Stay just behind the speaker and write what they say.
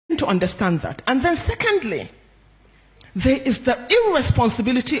to understand that. And then secondly, there is the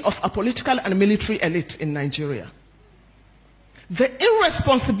irresponsibility of a political and military elite in Nigeria. The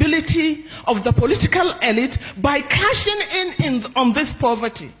irresponsibility of the political elite by cashing in on this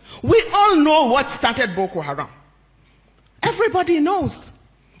poverty. We all know what started Boko Haram. Everybody knows.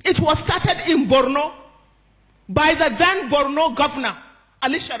 It was started in Borno by the then Borno governor,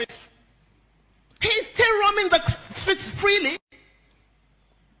 Ali Sharif. He is still roaming the streets freely.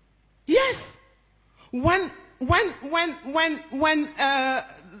 Yes. When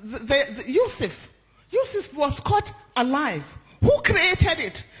Yusuf was caught alive, who created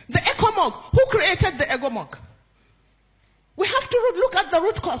it? The ECOMOG. Who created the ECOMOG? We have to look at the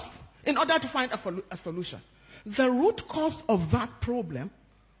root cause in order to find a solution. The root cause of that problem,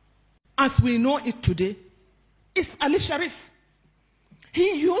 as we know it today, is Ali Sharif.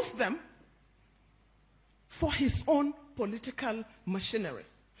 He used them for his own political machinery.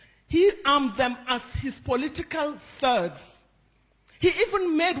 He armed them as his political thugs. He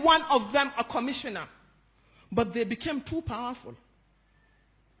even made one of them a commissioner. But they became too powerful.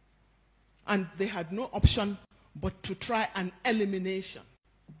 And they had no option but to try an elimination,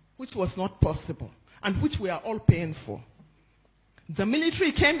 which was not possible, and which we are all paying for. The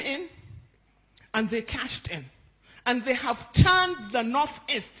military came in, and they cashed in. And they have turned the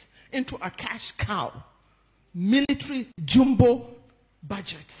Northeast into a cash cow. Military jumbo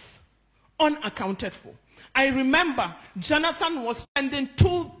budgets, unaccounted for. I remember Jonathan was spending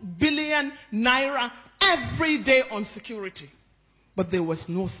 2 billion naira every day on security. But there was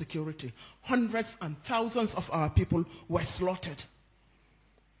no security. Hundreds and thousands of our people were slaughtered.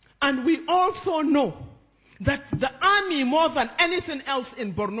 And we also know that the army, more than anything else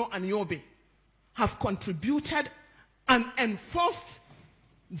in Borno and Yobe, have contributed and enforced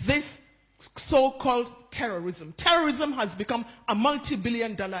this so-called terrorism. Terrorism has become a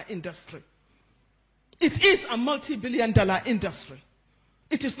multi-billion-dollar industry. It is a multi-billion-dollar industry.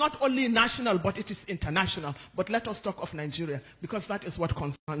 It is not only national, but it is international. But let us talk of Nigeria, because that is what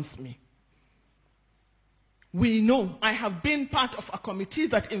concerns me. We know, I have been part of a committee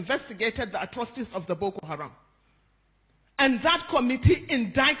that investigated the atrocities of the Boko Haram. And that committee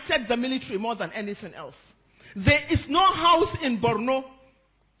indicted the military more than anything else. There is no house in Borno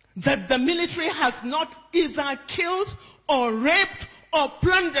that the military has not either killed or raped or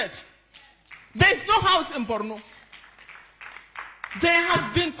plundered. There is no house in Borno. There has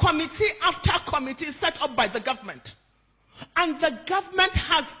been committee after committee set up by the government. And the government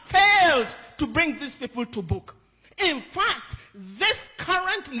has failed to bring these people to book. In fact, this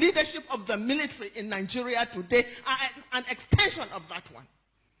current leadership of the military in Nigeria today are an extension of that one.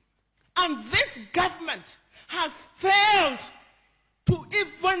 And this government has failed to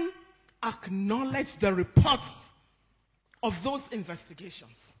even acknowledge the reports of those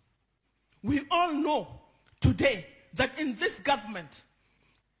investigations. We all know today that in this government,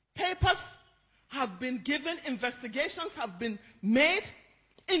 papers have been given, investigations have been made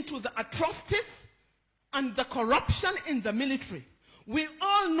into the atrocities and the corruption in the military. We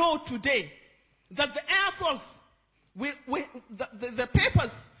all know today that the Air Force, the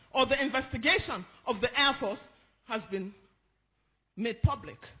papers or the investigation of the Air Force has been made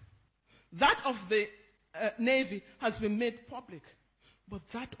public. That of the Navy has been made public. But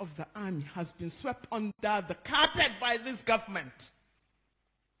that of the army has been swept under the carpet by this government.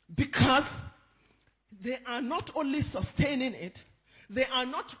 Because they are not only sustaining it, they are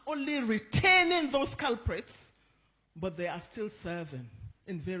not only retaining those culprits, but they are still serving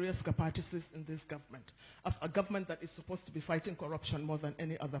in various capacities in this government, as a government that is supposed to be fighting corruption more than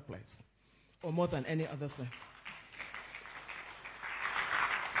any other place, or more than any other thing.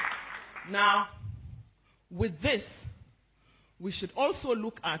 Now, with this, we should also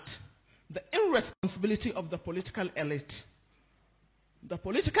look at the irresponsibility of the political elite. The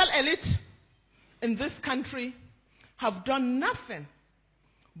political elite in this country have done nothing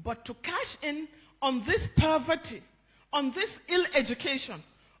but to cash in on this poverty, on this ill education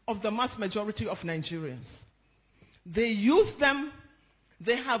of the mass majority of Nigerians. They use them,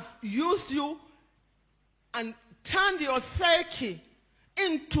 they have used you and turned your psyche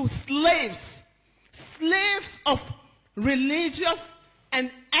into slaves, slaves of religious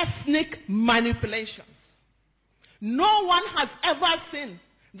and ethnic manipulations. No one has ever seen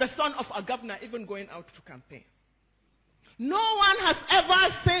the son of a governor even going out to campaign. No one has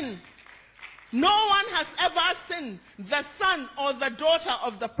ever seen the son or the daughter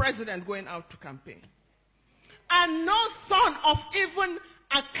of the president going out to campaign. And no son of even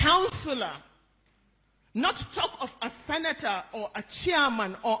a councillor, not to talk of a senator or a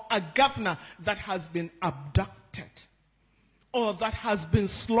chairman or a governor, that has been abducted or that has been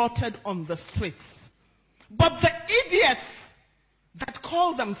slaughtered on the streets. But the idiots that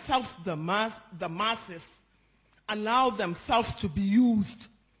call themselves the masses allow themselves to be used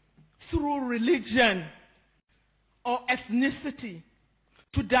through religion or ethnicity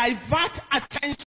to divert attention